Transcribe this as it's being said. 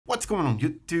What's going on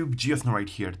YouTube, Geosno right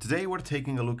here. Today we're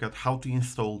taking a look at how to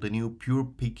install the new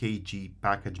PurePKG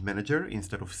package manager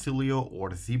instead of Sileo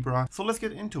or Zebra. So let's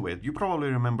get into it. You probably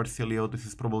remember Sileo, this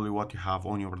is probably what you have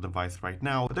on your device right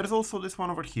now. But there's also this one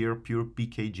over here,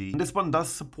 PurePKG. This one does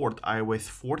support iOS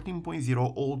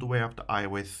 14.0 all the way up to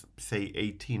iOS, say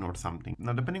 18 or something.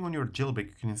 Now depending on your jailbreak,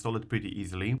 you can install it pretty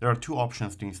easily. There are two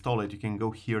options to install it. You can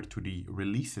go here to the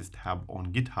releases tab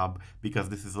on GitHub because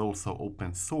this is also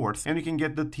open source, and you can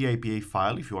get the TIPA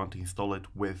file if you want to install it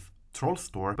with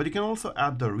Trollstore, but you can also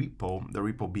add the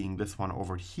repo being this one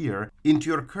over here, into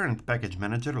your current package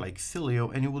manager like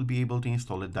Sileo, and you will be able to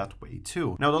install it that way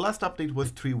too. Now the last update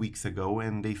was 3 weeks ago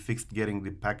and they fixed getting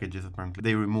the packages. Apparently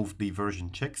they removed the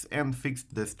version checks and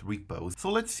fixed this repos. So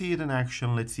let's see it in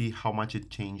action. Let's see how much it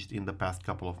changed in the past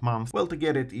couple of months. Well, to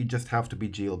get it, you just have to be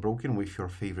jailbroken with your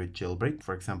favorite jailbreak.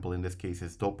 For example, in this case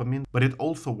it's Dopamine, but it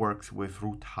also works with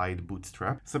root hide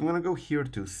bootstrap. So I'm gonna go here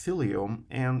to Sileo,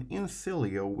 and in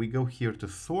Sileo we go here to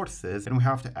sources, and we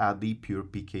have to add the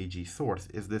PurePKG source,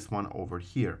 is this one over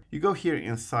here. You go here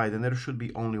inside and there should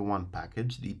be only one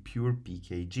package, the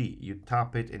PurePKG. You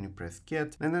tap it and you press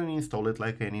get, and then you install it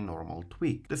like any normal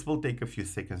tweak. This will take a few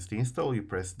seconds to install. You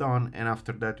press done, and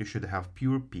after that you should have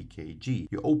PurePKG.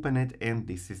 You open it and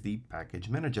this is the package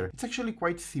manager. It's actually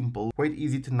quite simple, quite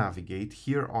easy to navigate.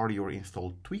 Here are your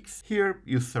installed tweaks. Here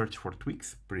you search for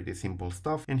tweaks, pretty simple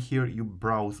stuff, and here you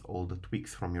browse all the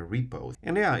tweaks from your repos.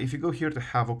 And yeah, if you go here to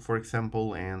Havoc, for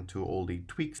example, and to all the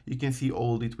tweaks, you can see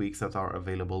all the tweaks that are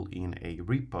available in a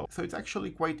repo. So it's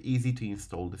actually quite easy to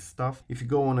install this stuff. If you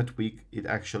go on a tweak, it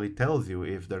actually tells you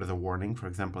if there is a warning. For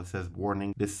example, it says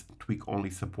warning, this tweak only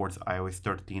supports iOS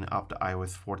 13 up to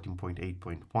iOS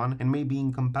 14.8.1 and may be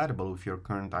incompatible with your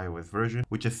current iOS version,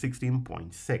 which is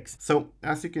 16.6. So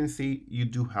as you can see, you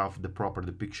do have the proper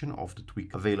depiction of the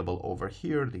tweak available over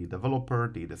here, the developer,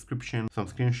 the description, some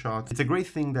screenshots. It's a great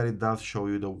thing that it does show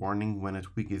you the warning when a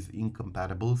tweak is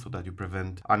incompatible so that you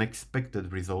prevent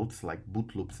unexpected results like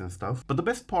boot loops and stuff. But the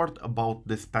best part about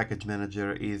this package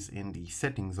manager is in the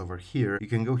settings over here. You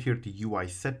can go here to UI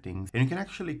settings and you can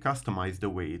actually customize the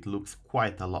way it looks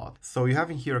quite a lot. So you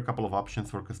have in here a couple of options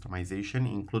for customization,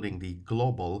 including the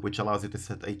global, which allows you to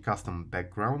set a custom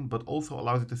background, but also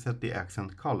allows you to set the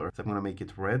accent color. So I'm going to make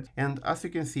it red. And as you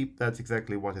can see, that's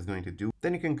exactly what it's going to do.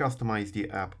 Then you can customize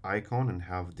the app icon and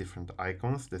have different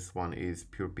icons. This one is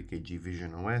PurePKG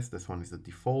Vision OS, this one is the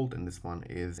default, and this one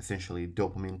is essentially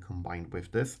Dopamine combined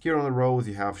with this. Here on the rows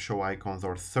you have show icons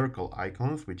or circle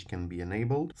icons, which can be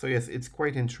enabled. So yes, it's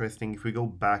quite interesting. If we go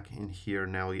back in here,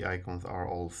 now the icons are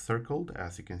all circled,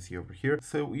 as you can see over here.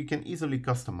 So you can easily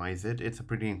customize it. It's a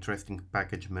pretty interesting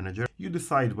package manager. You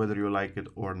decide whether you like it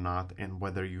or not, and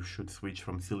whether you should switch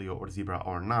from Sileo or Zebra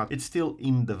or not. It's still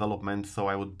in development, so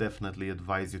I would definitely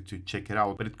advise you to check it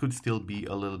out, but it could still be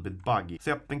a little bit buggy.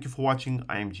 So yeah, thank you for watching.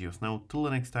 I am Geosno. Till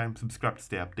the next time, subscribe to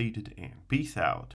stay updated, and peace out.